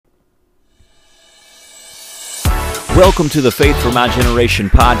Welcome to the Faith for My Generation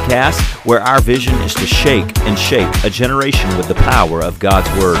podcast, where our vision is to shake and shape a generation with the power of God's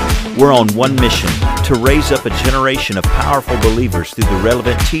Word. We're on one mission, to raise up a generation of powerful believers through the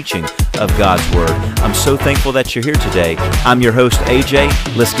relevant teaching of God's Word. I'm so thankful that you're here today. I'm your host,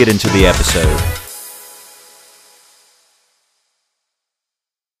 AJ. Let's get into the episode.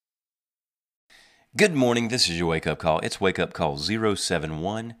 Good morning. This is your wake-up call. It's wake-up call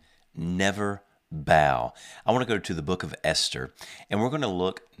 071, Never Bow. I want to go to the book of Esther, and we're going to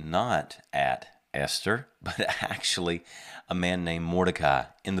look not at Esther, but actually a man named Mordecai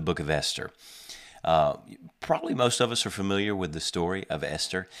in the book of Esther. Probably most of us are familiar with the story of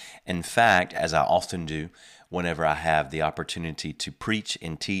Esther. In fact, as I often do, whenever I have the opportunity to preach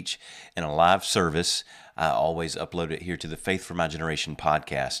and teach in a live service, I always upload it here to the Faith for My Generation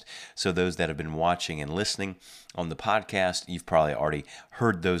podcast. So those that have been watching and listening on the podcast, you've probably already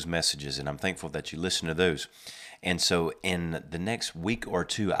heard those messages, and I'm thankful that you listen to those. And so in the next week or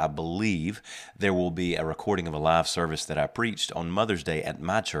two, I believe there will be a recording of a live service that I preached on Mother's Day at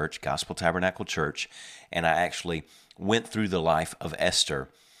my church, Gospel Tabernacle Church, and I actually went through the life of Esther,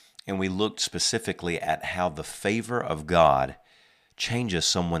 and we looked specifically at how the favor of God changes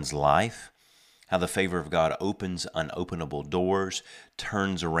someone's life, how the favor of God opens unopenable doors,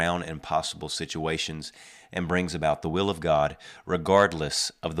 turns around impossible situations, and brings about the will of God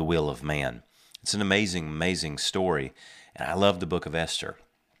regardless of the will of man. It's an amazing, amazing story, and I love the book of Esther.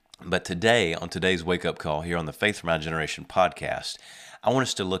 But today, on today's wake-up call here on the Faith for My Generation podcast, I want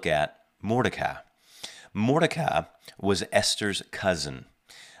us to look at Mordecai. Mordecai was Esther's cousin.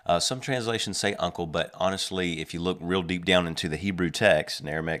 Some translations say uncle, but honestly, if you look real deep down into the Hebrew text and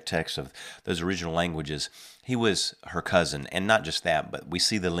Aramaic text of those original languages, he was her cousin. And not just that, but we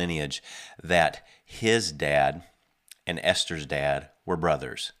see the lineage that his dad and Esther's dad were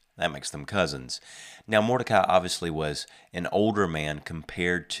brothers. That makes them cousins. Now, Mordecai obviously was an older man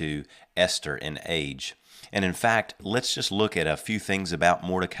compared to Esther in age. And in fact, let's just look at a few things about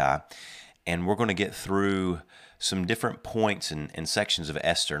Mordecai, and we're going to get through some different points and sections of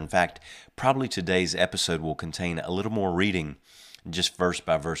Esther. In fact, probably today's episode will contain a little more reading, just verse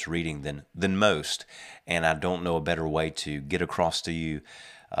by verse reading than most. And I don't know a better way to get across to you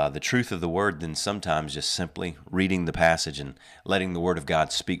the truth of the word than sometimes just simply reading the passage and letting the word of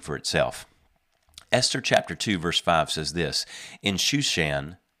God speak for itself. Esther chapter 2 verse 5 says this, "In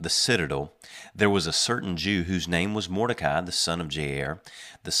Shushan, the citadel, there was a certain Jew whose name was Mordecai, the son of Jair,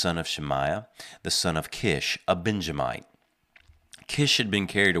 the son of Shemaiah, the son of Kish, a Benjamite. Kish had been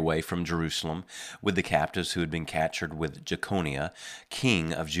carried away from Jerusalem with the captives who had been captured with Jeconiah,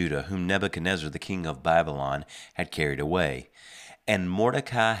 king of Judah, whom Nebuchadnezzar, the king of Babylon, had carried away. And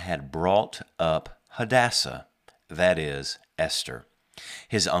Mordecai had brought up Hadassah, that is, Esther,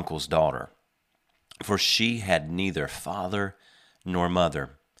 his uncle's daughter, for she had neither father nor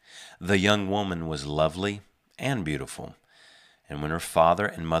mother. The young woman was lovely and beautiful, and when her father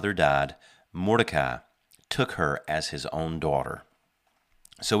and mother died, Mordecai took her as his own daughter."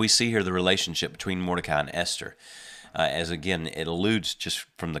 So we see here the relationship between Mordecai and Esther. As again, it alludes just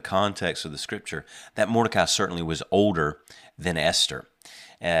from the context of the scripture that Mordecai certainly was older than Esther,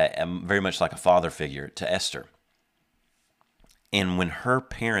 very much like a father figure to Esther. And when her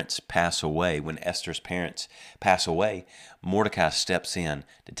parents pass away, when Esther's parents pass away, Mordecai steps in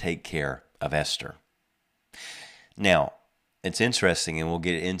to take care of Esther. Now, it's interesting, and we'll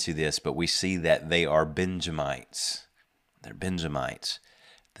get into this, but we see that they are Benjamites. They're Benjamites.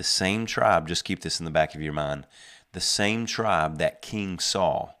 The same tribe, just keep this in the back of your mind, the same tribe that King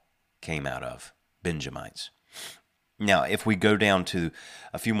Saul came out of, Benjamites. Now, if we go down to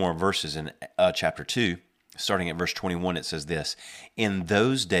a few more verses in chapter 2, starting at verse 21, it says this, "In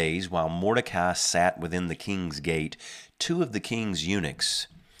those days, while Mordecai sat within the king's gate, two of the king's eunuchs,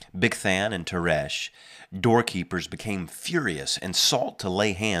 Bigthan and Teresh, doorkeepers, became furious and sought to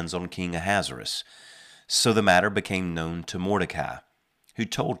lay hands on King Ahasuerus. So the matter became known to Mordecai, who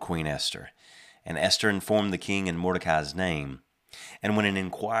told Queen Esther. And Esther informed the king in Mordecai's name. And when an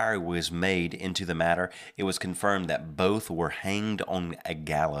inquiry was made into the matter, it was confirmed that both were hanged on a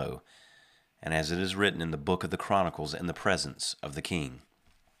gallows, and as it is written in the book of the Chronicles, in the presence of the king."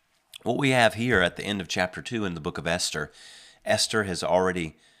 What we have here at the end of chapter 2 in the book of Esther, Esther has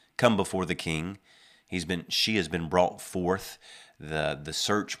already come before the king. She has been brought forth. The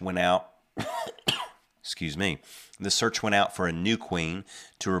search went out. Excuse me. The search went out for a new queen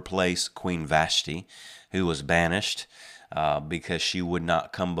to replace Queen Vashti, who was banished because she would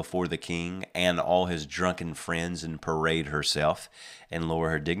not come before the king and all his drunken friends and parade herself and lower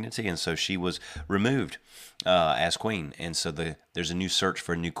her dignity. And so she was removed as queen. And so there's a new search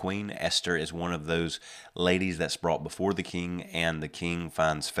for a new queen. Esther is one of those ladies that's brought before the king, and the king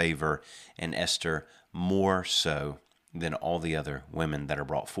finds favor in Esther more so than all the other women that are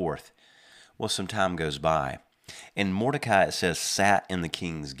brought forth. Well, some time goes by, and Mordecai, it says, sat in the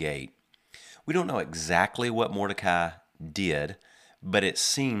king's gate. We don't know exactly what Mordecai did, but it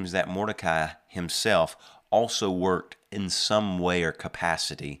seems that Mordecai himself also worked in some way or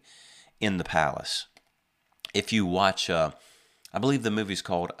capacity in the palace. If you watch, I believe the movie's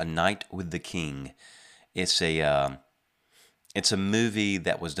called A Night with the King. It's a movie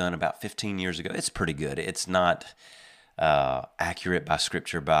that was done about 15 years ago. It's pretty good. It's not accurate by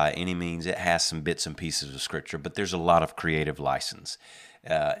scripture by any means. It has some bits and pieces of scripture, but there's a lot of creative license.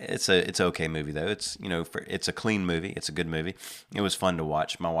 It's an okay movie though. It's a clean movie. It's a good movie. It was fun to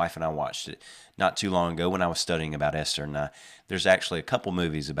watch. My wife and I watched it not too long ago when I was studying about Esther. And there's actually a couple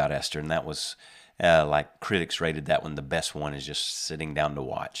movies about Esther, and that was like critics rated that one the best one, is just sitting down to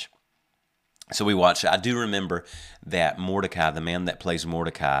watch. So we watched. I do remember that Mordecai, the man that plays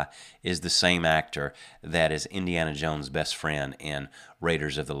Mordecai, is the same actor that is Indiana Jones' best friend in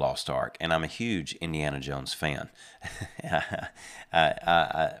Raiders of the Lost Ark. And I'm a huge Indiana Jones fan.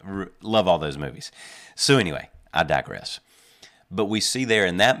 I love all those movies. So anyway, I digress. But we see there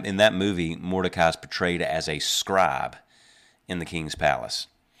in that movie, Mordecai is portrayed as a scribe in the king's palace.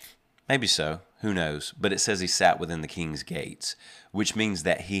 Maybe so. Who knows? But it says he sat within the king's gates, which means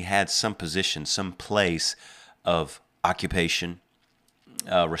that he had some position, some place of occupation,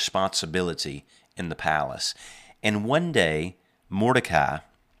 responsibility in the palace. And one day, Mordecai,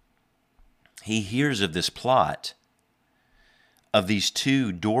 he hears of this plot of these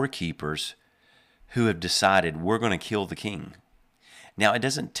two doorkeepers who have decided, we're going to kill the king. Now, it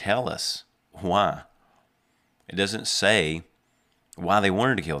doesn't tell us why. It doesn't say why they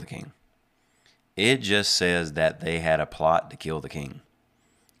wanted to kill the king. It just says that they had a plot to kill the king.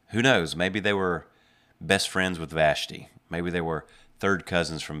 Who knows? Maybe they were best friends with Vashti. Maybe they were third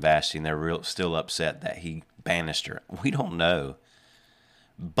cousins from Vashti, and they're still upset that he banished her. We don't know.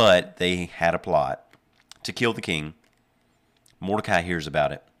 But they had a plot to kill the king. Mordecai hears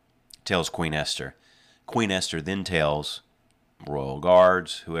about it, tells Queen Esther. Queen Esther then tells royal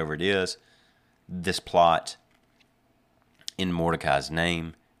guards, whoever it is, this plot in Mordecai's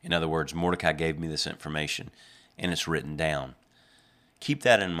name. In other words, Mordecai gave me this information, and it's written down. Keep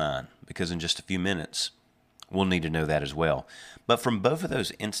that in mind, because in just a few minutes, we'll need to know that as well. But from both of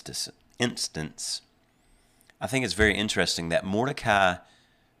those instances, I think it's very interesting that Mordecai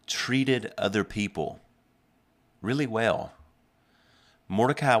treated other people really well.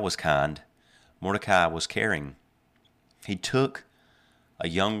 Mordecai was kind. Mordecai was caring. He took a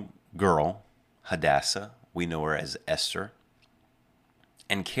young girl, Hadassah, we know her as Esther,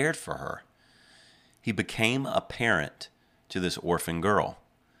 and cared for her. He became a parent to this orphan girl,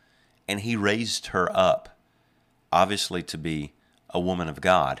 and he raised her up, obviously to be a woman of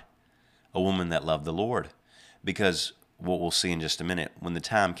God, a woman that loved the Lord. Because what we'll see in just a minute, when the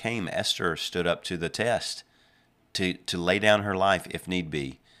time came, Esther stood up to the test to lay down her life, if need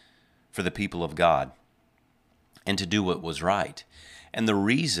be, for the people of God and to do what was right. And the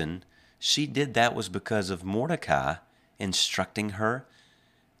reason she did that was because of Mordecai instructing her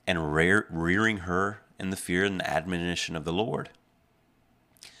and rearing her in the fear and admonition of the Lord.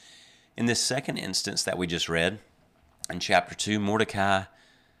 In this second instance that we just read, in chapter 2, Mordecai,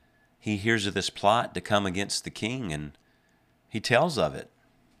 he hears of this plot to come against the king, and he tells of it.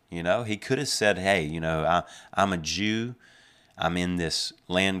 He could have said, hey, I'm a Jew. I'm in this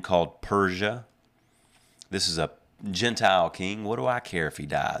land called Persia. This is a Gentile king. What do I care if he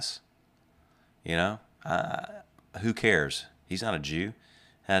dies? Who cares? He's not a Jew.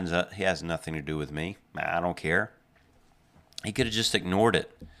 He has nothing to do with me. I don't care. He could have just ignored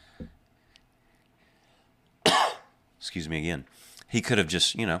it. Excuse me again. He could have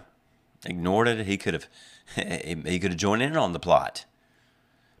just, ignored it. He could have joined in on the plot.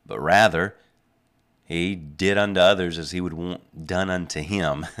 But rather, he did unto others as he would want done unto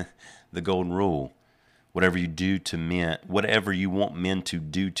him. The golden rule. Whatever you do to men, whatever you want men to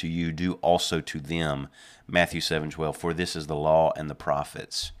do to you, do also to them. Matthew 7:12. For this is the law and the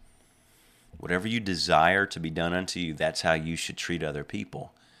prophets. Whatever you desire to be done unto you, that's how you should treat other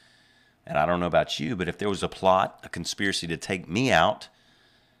people. And I don't know about you, but if there was a plot, a conspiracy to take me out,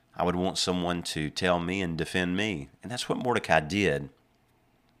 I would want someone to tell me and defend me. And that's what Mordecai did.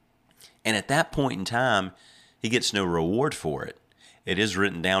 And at that point in time, he gets no reward for it. It is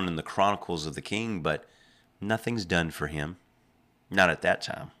written down in the Chronicles of the King, but Nothing's done for him. Not at that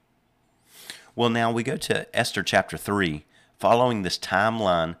time. Well, now we go to Esther chapter 3, following this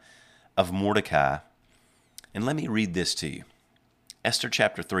timeline of Mordecai. And let me read this to you. Esther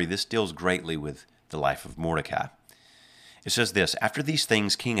chapter 3, this deals greatly with the life of Mordecai. It says this: After these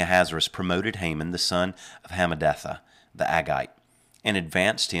things, King Ahasuerus promoted Haman, the son of Hammedatha, the Agagite, and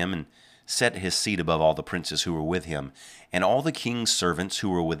advanced him and set his seat above all the princes who were with him. And all the king's servants who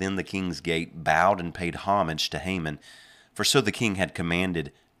were within the king's gate bowed and paid homage to Haman, for so the king had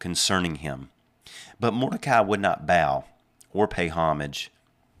commanded concerning him. But Mordecai would not bow or pay homage.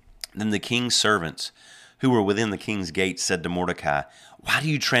 Then the king's servants who were within the king's gate said to Mordecai, Why do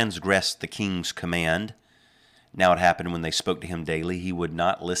you transgress the king's command? Now it happened when they spoke to him daily, he would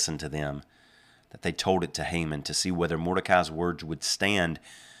not listen to them, that they told it to Haman to see whether Mordecai's words would stand,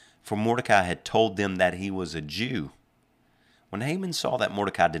 for Mordecai had told them that he was a Jew. When Haman saw that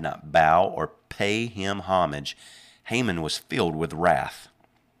Mordecai did not bow or pay him homage, Haman was filled with wrath.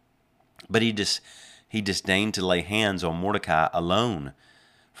 But he disdained to lay hands on Mordecai alone,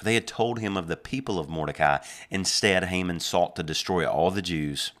 for they had told him of the people of Mordecai. Instead, Haman sought to destroy all the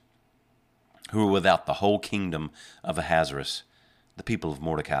Jews who were without the whole kingdom of Ahasuerus, the people of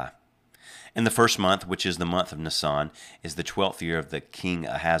Mordecai. In the first month, which is the month of Nisan, is the 12th year of the king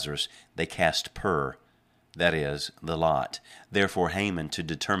Ahasuerus, they cast pur, that is, the lot. Therefore Haman to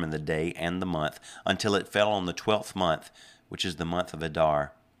determine the day and the month, until it fell on the 12th month, which is the month of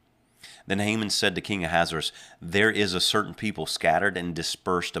Adar. Then Haman said to King Ahasuerus, There is a certain people scattered and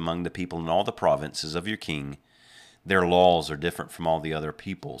dispersed among the people in all the provinces of your king. Their laws are different from all the other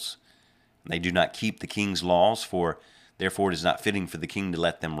peoples. They do not keep the king's laws, therefore it is not fitting for the king to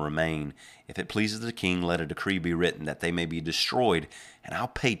let them remain. If it pleases the king, let a decree be written that they may be destroyed, and I'll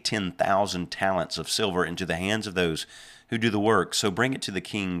pay 10,000 talents of silver into the hands of those who do the work. So bring it to the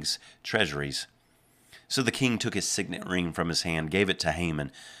king's treasuries. So the king took his signet ring from his hand, gave it to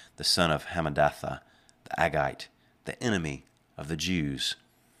Haman, the son of Hammedatha, the Agagite, the enemy of the Jews.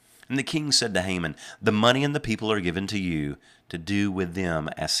 And the king said to Haman, The money and the people are given to you, to do with them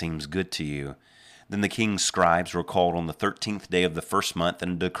as seems good to you. Then the king's scribes were called on the 13th day of the first month,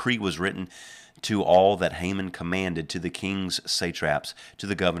 and a decree was written to all that Haman commanded, to the king's satraps, to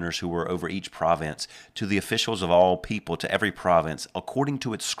the governors who were over each province, to the officials of all people, to every province, according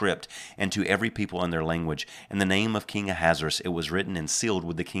to its script, and to every people in their language. In the name of King Ahasuerus it was written and sealed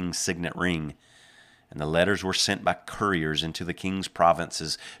with the king's signet ring. And the letters were sent by couriers into the king's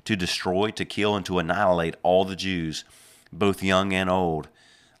provinces to destroy, to kill, and to annihilate all the Jews, both young and old,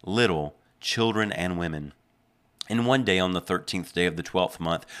 little, children and women. And one day on the 13th day of the 12th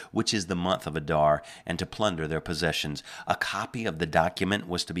month, which is the month of Adar, and to plunder their possessions. A copy of the document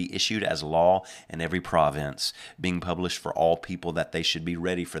was to be issued as law in every province, being published for all people that they should be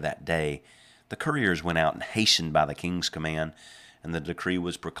ready for that day. The couriers went out and hastened by the king's command, and the decree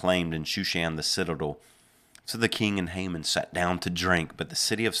was proclaimed in Shushan the citadel. So the king and Haman sat down to drink, but the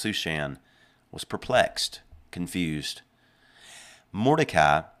city of Shushan was perplexed, confused.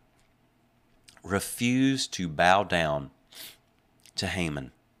 Mordecai refused to bow down to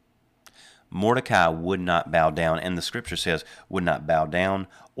Haman. Mordecai would not bow down, and the scripture says would not bow down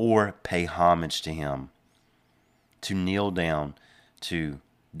or pay homage to him, to kneel down, to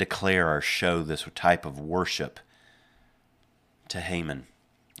declare or show this type of worship to Haman.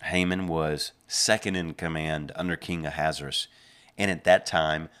 Haman was second in command under King Ahasuerus, and at that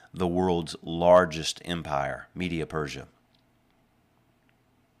time the world's largest empire, Media-Persia.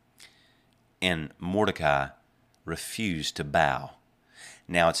 And Mordecai refused to bow.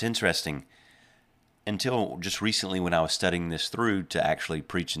 Now it's interesting, until just recently when I was studying this through to actually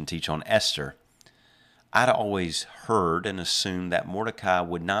preach and teach on Esther, I'd always heard and assumed that Mordecai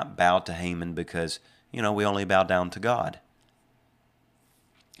would not bow to Haman because, we only bow down to God.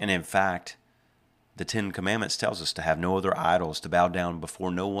 And in fact, the Ten Commandments tells us to have no other idols, to bow down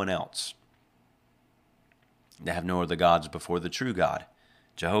before no one else, to have no other gods before the true God,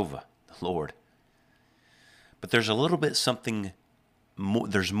 Jehovah, the Lord. But there's a little bit something more,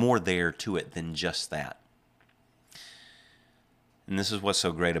 there's more there to it than just that. And this is what's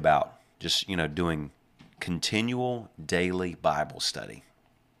so great about just, doing continual daily Bible study.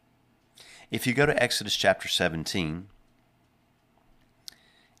 If you go to Exodus chapter 17,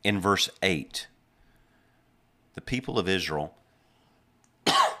 in verse 8, the people of Israel,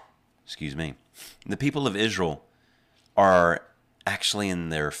 the people of Israel are actually in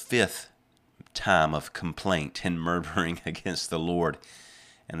their fifth time of complaint and murmuring against the Lord.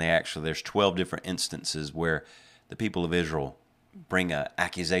 And there's 12 different instances where the people of Israel bring an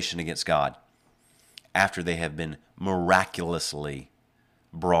accusation against God after they have been miraculously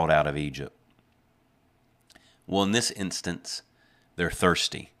brought out of Egypt. Well, in this instance, they're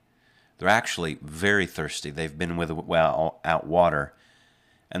thirsty. They're actually very thirsty. They've been without water.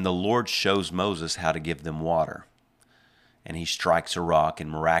 And the Lord shows Moses how to give them water. And he strikes a rock, and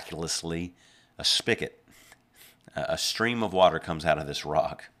miraculously, a spigot, a stream of water comes out of this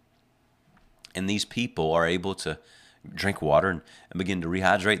rock. And these people are able to drink water and begin to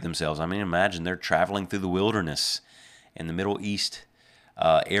rehydrate themselves. I mean, imagine they're traveling through the wilderness in the Middle East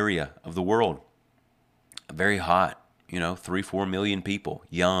area of the world. Very hot, 3-4 million people,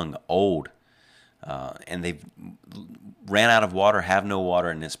 young, old, and they've ran out of water, have no water,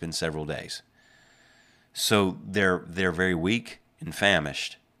 and it's been several days. So they're very weak and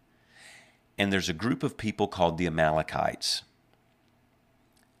famished. And there's a group of people called the Amalekites.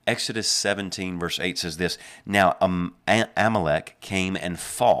 Exodus 17 verse 8 says this, "Now Amalek came and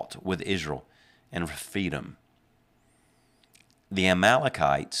fought with Israel and Rephidim." The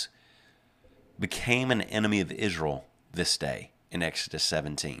Amalekites became an enemy of Israel this day in Exodus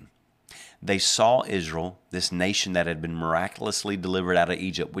 17. They saw Israel, this nation that had been miraculously delivered out of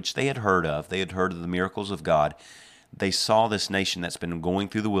Egypt, which they had heard of. They had heard of the miracles of God. They saw this nation that's been going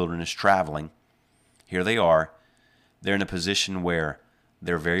through the wilderness, traveling. Here they are. They're in a position where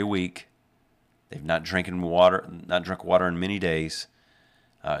they're very weak. They've not drunk water in many days,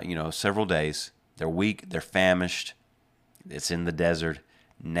 several days. They're weak. They're famished. It's in the desert.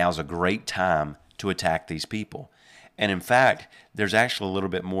 Now's a great time to attack these people. And in fact, there's actually a little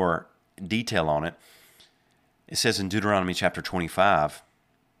bit more detail on it. It says in Deuteronomy chapter 25,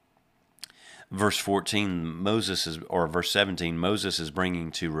 verse 14, verse 17, Moses is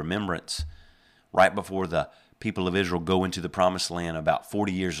bringing to remembrance right before the people of Israel go into the promised land about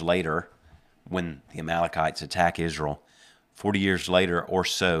 40 years later, when the Amalekites attack Israel. 40 years later or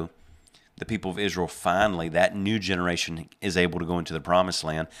so, the people of Israel finally, that new generation, is able to go into the promised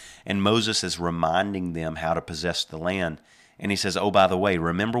land. And Moses is reminding them how to possess the land. And he says, "Oh, by the way,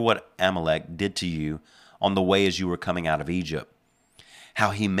 remember what Amalek did to you on the way as you were coming out of Egypt.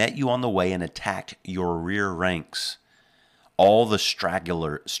 How he met you on the way and attacked your rear ranks, all the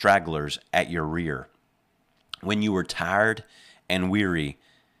stragglers at your rear, when you were tired and weary,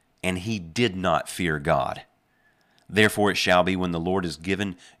 and he did not fear God. Therefore it shall be, when the Lord has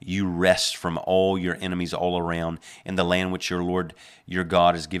given you rest from all your enemies all around in the land which your Lord your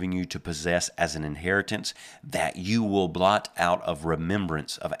God is giving you to possess as an inheritance, that you will blot out of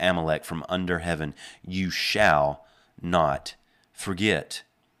remembrance of Amalek from under heaven. You shall not forget."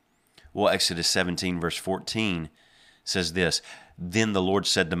 Well, Exodus 17 verse 14 says this, "Then the Lord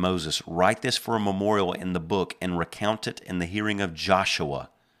said to Moses, write this for a memorial in the book and recount it in the hearing of Joshua."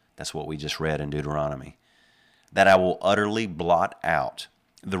 That's what we just read in Deuteronomy. "That I will utterly blot out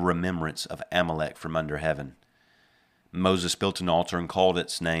the remembrance of Amalek from under heaven." Moses built an altar and called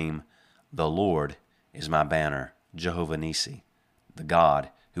its name, "The Lord is my banner," Jehovah Nissi, the God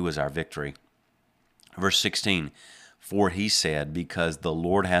who is our victory. Verse 16, "For he said, because the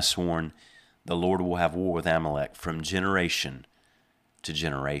Lord has sworn, the Lord will have war with Amalek from generation to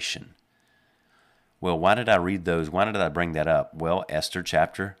generation." Well, why did I read those? Why did I bring that up? Well, Esther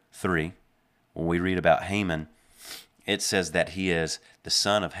chapter 3, when we read about Haman, it says that he is the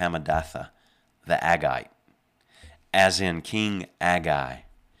son of Hammedatha, the Agite, as in King Agag,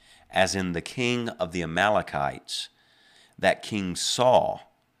 as in the king of the Amalekites, that King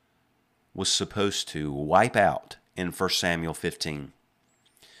Saul was supposed to wipe out in 1 Samuel 15.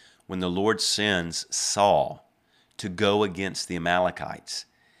 When the Lord sends Saul to go against the Amalekites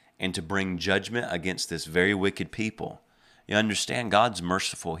and to bring judgment against this very wicked people, you understand God's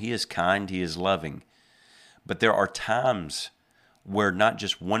merciful. He is kind. He is loving. But there are times where not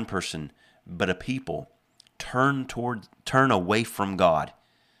just one person, but a people turn away from God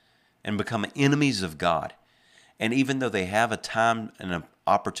and become enemies of God. And even though they have a time and an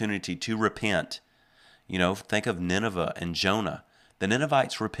opportunity to repent, think of Nineveh and Jonah. The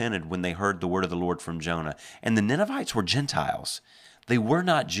Ninevites repented when they heard the word of the Lord from Jonah. And the Ninevites were Gentiles. They were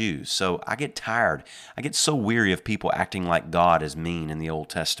not Jews. So I get tired. I get so weary of people acting like God is mean in the Old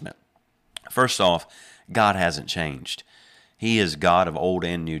Testament. First off, God hasn't changed. He is God of Old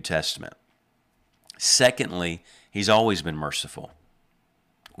and New Testament. Secondly, he's always been merciful.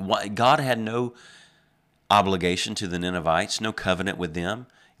 God had no obligation to the Ninevites, no covenant with them,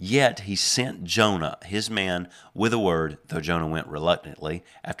 yet he sent Jonah, his man, with a word, though Jonah went reluctantly.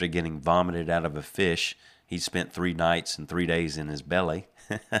 After getting vomited out of a fish, he spent 3 nights and 3 days in his belly.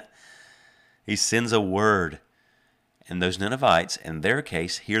 He sends a word, and those Ninevites, in their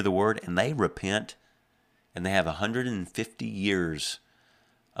case, hear the word, and they repent. And they have 150 years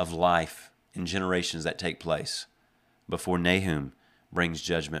of life and generations that take place before Nahum brings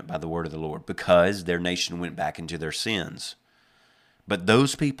judgment by the word of the Lord, because their nation went back into their sins. But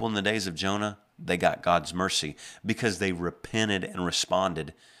those people in the days of Jonah, they got God's mercy because they repented and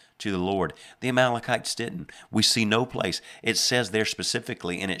responded to the Lord. The Amalekites didn't. We see no place. It says there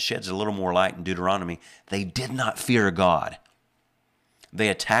specifically, and it sheds a little more light in Deuteronomy, they did not fear God. They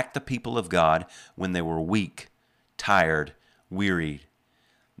attacked the people of God when they were weak, tired, wearied.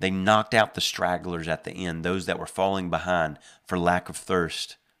 They knocked out the stragglers at the end, those that were falling behind for lack of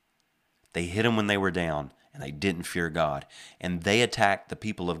thirst. They hit them when they were down, and they didn't fear God. And they attacked the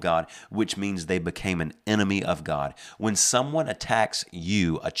people of God, which means they became an enemy of God. When someone attacks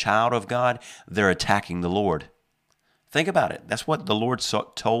you, a child of God, they're attacking the Lord. Think about it. That's what the Lord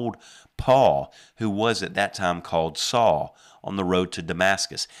told Paul, who was at that time called Saul, on the road to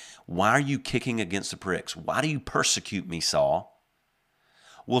Damascus. Why are you kicking against the pricks? Why do you persecute me, Saul?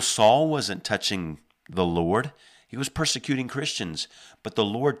 Well, Saul wasn't touching the Lord. He was persecuting Christians. But the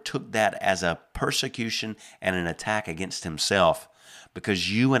Lord took that as a persecution and an attack against himself,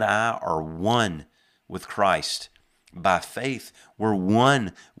 because you and I are one with Christ. By faith, we're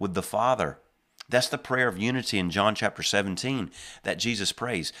one with the Father. That's the prayer of unity in John chapter 17 that Jesus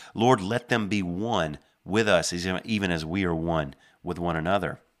prays. Lord, let them be one with us, even as we are one with one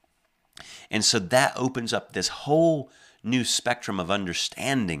another. And so that opens up this whole new spectrum of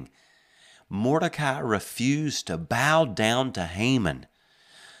understanding. Mordecai refused to bow down to Haman,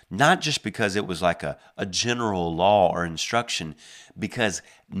 not just because it was like a general law or instruction, because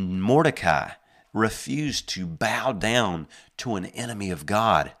Mordecai refused to bow down to an enemy of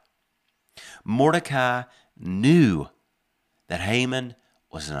God. Mordecai knew that Haman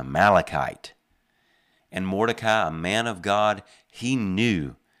was an Amalekite. And Mordecai, a man of God, he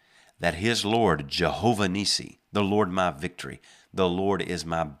knew that his Lord, Jehovah Nissi, the Lord my victory, the Lord is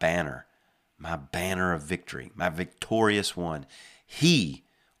my banner of victory, my victorious one. He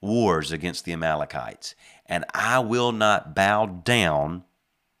wars against the Amalekites, and I will not bow down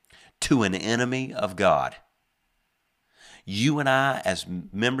to an enemy of God. You and I, as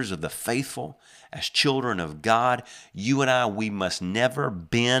members of the faithful, as children of God, you and I, we must never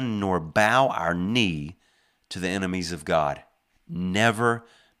bend nor bow our knee to the enemies of God. Never,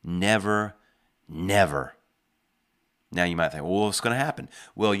 never, never. Now you might think, well, what's going to happen?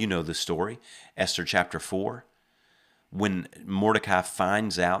 Well, you know the story. Esther chapter 4. When Mordecai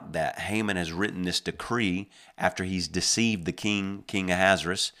finds out that Haman has written this decree after he's deceived the king, King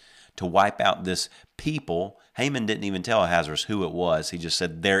Ahasuerus, to wipe out this people. Haman didn't even tell Ahasuerus who it was. He just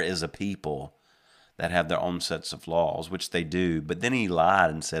said, there is a people that have their own sets of laws, which they do. But then he lied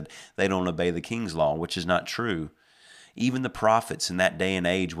and said they don't obey the king's law, which is not true. Even the prophets in that day and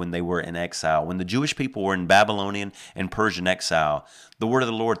age when they were in exile, when the Jewish people were in Babylonian and Persian exile, the word of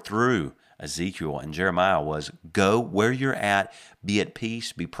the Lord through Ezekiel and Jeremiah was, go where you're at, be at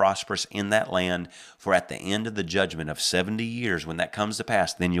peace, be prosperous in that land, for at the end of the judgment of 70 years, when that comes to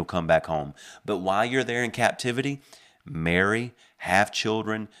pass, then you'll come back home. But while you're there in captivity, marry, have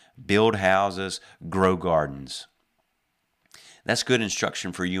children, build houses, grow gardens. That's good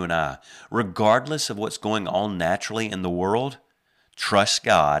instruction for you and I. Regardless of what's going on naturally in the world, trust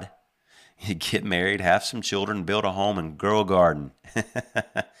God, get married, have some children, build a home, and grow a garden.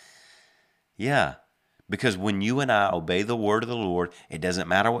 Yeah, because when you and I obey the word of the Lord, it doesn't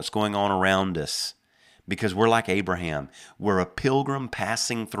matter what's going on around us, because we're like Abraham. We're a pilgrim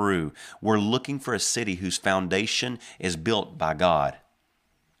passing through. We're looking for a city whose foundation is built by God.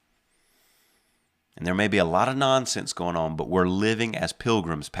 And there may be a lot of nonsense going on, but we're living as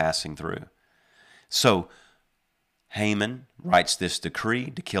pilgrims passing through. So Haman writes this decree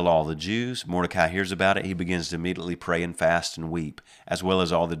to kill all the Jews. Mordecai hears about it. He begins to immediately pray and fast and weep, as well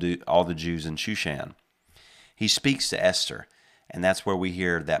as all the Jews in Shushan. He speaks to Esther, and that's where we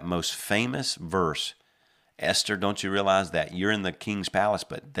hear that most famous verse, Esther, don't you realize that you're in the king's palace,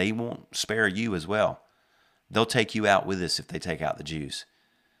 but they won't spare you as well. They'll take you out with us if they take out the Jews.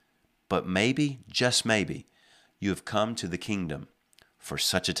 But maybe, just maybe, you have come to the kingdom for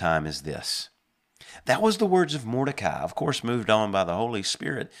such a time as this. That was the words of Mordecai, of course, moved on by the Holy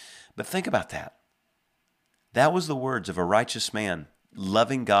Spirit. But think about that. That was the words of a righteous man,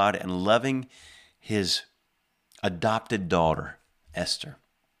 loving God and loving his adopted daughter, Esther,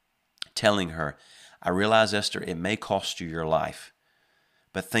 telling her, I realize, Esther, it may cost you your life,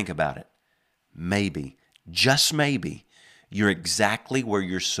 but think about it. Maybe, just maybe, you're exactly where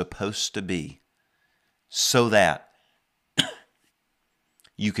you're supposed to be so that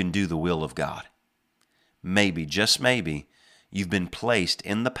you can do the will of God. Maybe, just maybe, you've been placed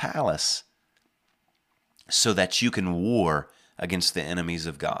in the palace so that you can war against the enemies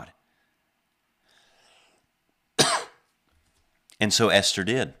of God. And so Esther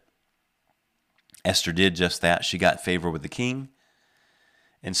did. Esther did just that. She got favor with the king.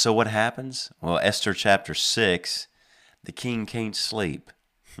 And so what happens? Well, Esther chapter 6, the king can't sleep.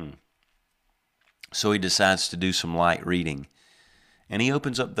 So he decides to do some light reading. And he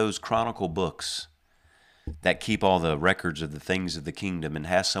opens up those chronicle books that keep all the records of the things of the kingdom and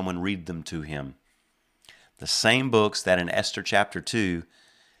has someone read them to him. The same books that in Esther chapter 2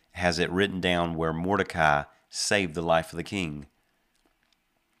 has it written down where Mordecai saved the life of the king.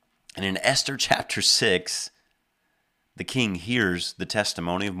 And in Esther chapter 6, the king hears the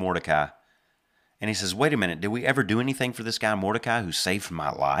testimony of Mordecai. And he says, wait a minute, did we ever do anything for this guy Mordecai who saved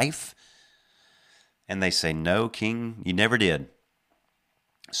my life? And they say, no, king, you never did.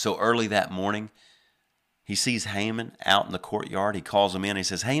 So early that morning, he sees Haman out in the courtyard. He calls him in. He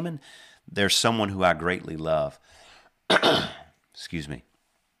says, Haman, there's someone who I greatly love. Excuse me.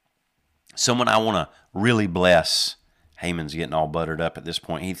 Someone I want to really bless. Haman's getting all buttered up at this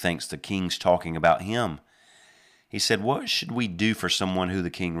point. He thinks the king's talking about him. He said, what should we do for someone who the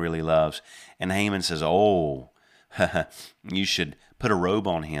king really loves? And Haman says, oh, you should put a robe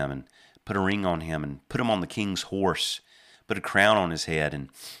on him and put a ring on him and put him on the king's horse, put a crown on his head and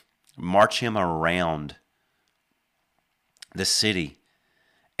march him around the city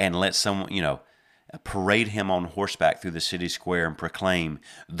and let someone, parade him on horseback through the city square and proclaim,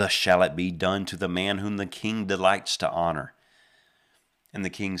 thus shall it be done to the man whom the king delights to honor. And the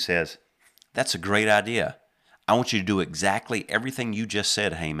king says, that's a great idea. I want you to do exactly everything you just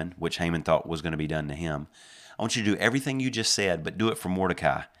said, Haman, which Haman thought was going to be done to him. I want you to do everything you just said, but do it for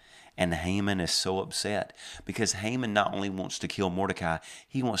Mordecai. And Haman is so upset because Haman not only wants to kill Mordecai,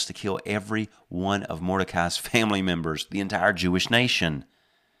 he wants to kill every one of Mordecai's family members, the entire Jewish nation.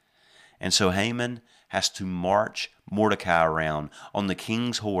 And so Haman has to march Mordecai around on the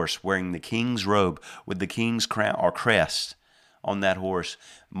king's horse, wearing the king's robe with the king's crown or crest on that horse,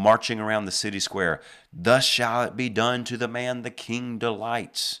 marching around the city square. Thus shall it be done to the man the king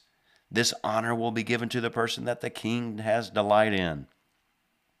delights. This honor will be given to the person that the king has delight in.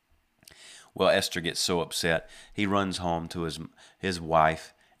 Well, Esther gets so upset, he runs home to his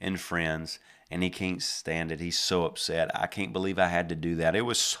wife and friends, and he can't stand it. He's so upset. I can't believe I had to do that. It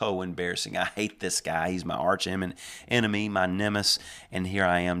was so embarrassing. I hate this guy. He's my arch enemy, my nemesis, and here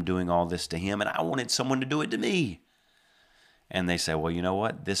I am doing all this to him, and I wanted someone to do it to me. And they say, well, you know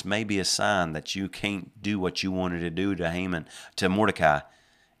what? This may be a sign that you can't do what you wanted to do to Haman, to Mordecai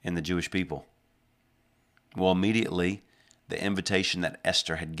and the Jewish people. Well, immediately, the invitation that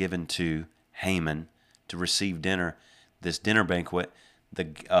Esther had given to Haman to receive dinner, this dinner banquet,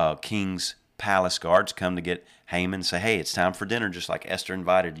 the king's palace guards come to get Haman and say, hey, it's time for dinner, just like Esther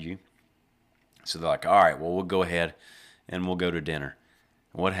invited you. So they're like, all right, well, we'll go ahead and we'll go to dinner.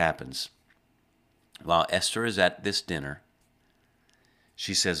 And what happens? While Esther is at this dinner,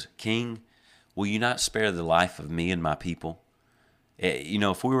 she says, King, will you not spare the life of me and my people?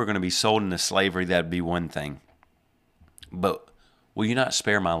 If we were going to be sold into slavery, that'd be one thing. But will you not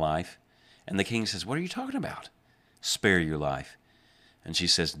spare my life? And the king says, what are you talking about? Spare your life. And she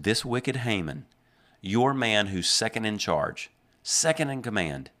says, this wicked Haman, your man who's second in charge, second in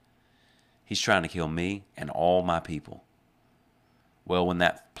command, he's trying to kill me and all my people. Well, when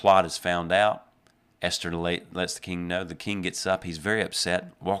that plot is found out, Esther lets the king know. The king gets up. He's very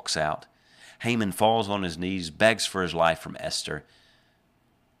upset, walks out. Haman falls on his knees, begs for his life from Esther.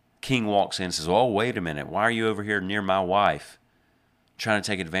 King walks in and says, oh, wait a minute. Why are you over here near my wife? Trying to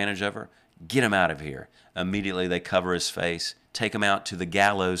take advantage of her? Get him out of here. Immediately they cover his face, take him out to the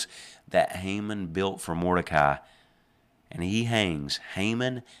gallows that Haman built for Mordecai. And he hangs.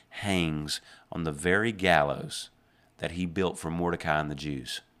 Haman hangs on the very gallows that he built for Mordecai and the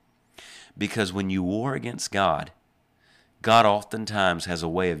Jews. Because when you war against God, God oftentimes has a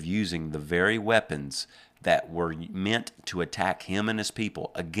way of using the very weapons that were meant to attack him and his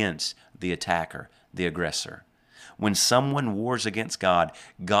people against the attacker, the aggressor. When someone wars against God,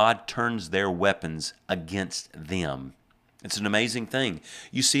 God turns their weapons against them. It's an amazing thing.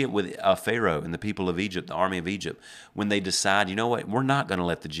 You see it with Pharaoh and the people of Egypt, the army of Egypt, when they decide, you know what, we're not going to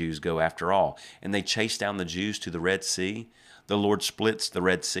let the Jews go after all. And they chase down the Jews to the Red Sea. The Lord splits the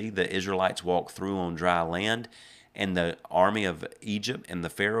Red Sea. The Israelites walk through on dry land. And the army of Egypt and the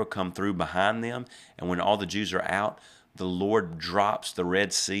Pharaoh come through behind them. And when all the Jews are out, the Lord drops the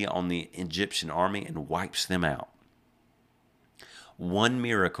Red Sea on the Egyptian army and wipes them out. One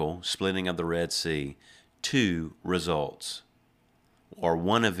miracle, splitting of the Red Sea, two results. Or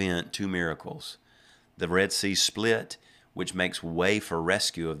one event, two miracles. The Red Sea split, which makes way for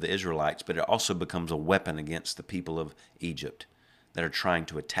rescue of the Israelites, but it also becomes a weapon against the people of Egypt that are trying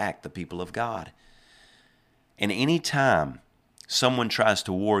to attack the people of God. And any time someone tries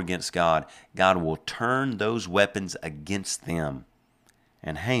to war against God, God will turn those weapons against them.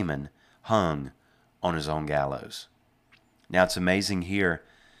 And Haman hung on his own gallows. Now it's amazing here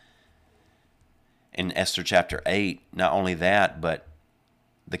in Esther chapter 8, not only that, but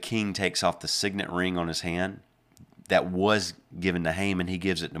the king takes off the signet ring on his hand that was given to Haman. He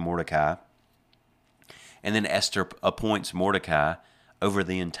gives it to Mordecai. And then Esther appoints Mordecai over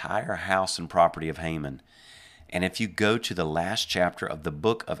the entire house and property of Haman. And if you go to the last chapter of the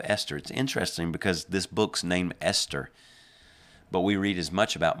book of Esther, it's interesting because this book's named Esther, but we read as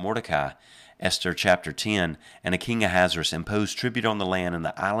much about Mordecai. Esther chapter 10, and a King Ahasuerus imposed tribute on the land and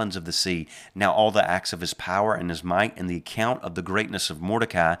the islands of the sea. Now all the acts of his power and his might and the account of the greatness of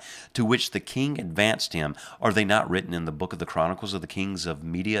Mordecai, to which the king advanced him, are they not written in the book of the Chronicles of the kings of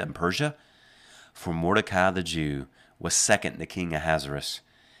Media and Persia? For Mordecai the Jew was second to King Ahasuerus,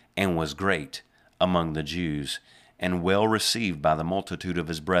 and was great among the Jews, and well received by the multitude of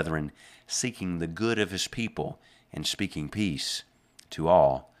his brethren, seeking the good of his people, and speaking peace to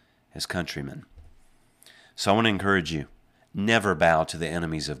all his countrymen. So I want to encourage you, never bow to the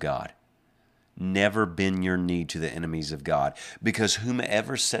enemies of God. Never bend your knee to the enemies of God, because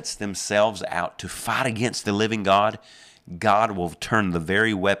whomever sets themselves out to fight against the living God, God will turn the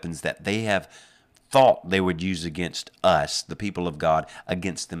very weapons that they have thought they would use against us, the people of God,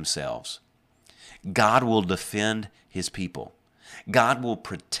 against themselves. God will defend his people. God will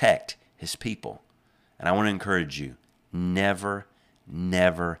protect his people. And I want to encourage you, never,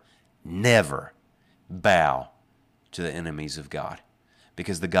 never, never bow to the enemies of God.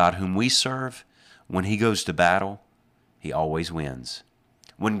 Because the God whom we serve, when he goes to battle, he always wins.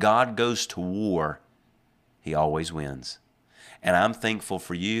 When God goes to war, he always wins. And I'm thankful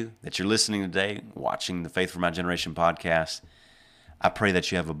for you that you're listening today, watching the Faith for My Generation podcast. I pray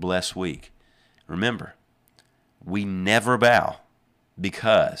that you have a blessed week. Remember, we never bow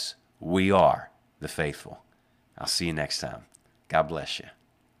because we are the faithful. I'll see you next time. God bless you.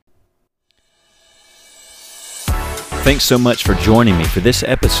 Thanks so much for joining me for this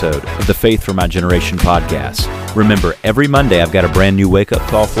episode of the Faith for My Generation podcast. Remember, every Monday I've got a brand new wake-up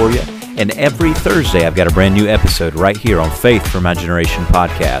call for you, and every Thursday I've got a brand new episode right here on Faith for My Generation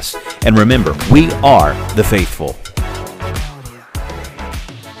podcast. And remember, we are the faithful.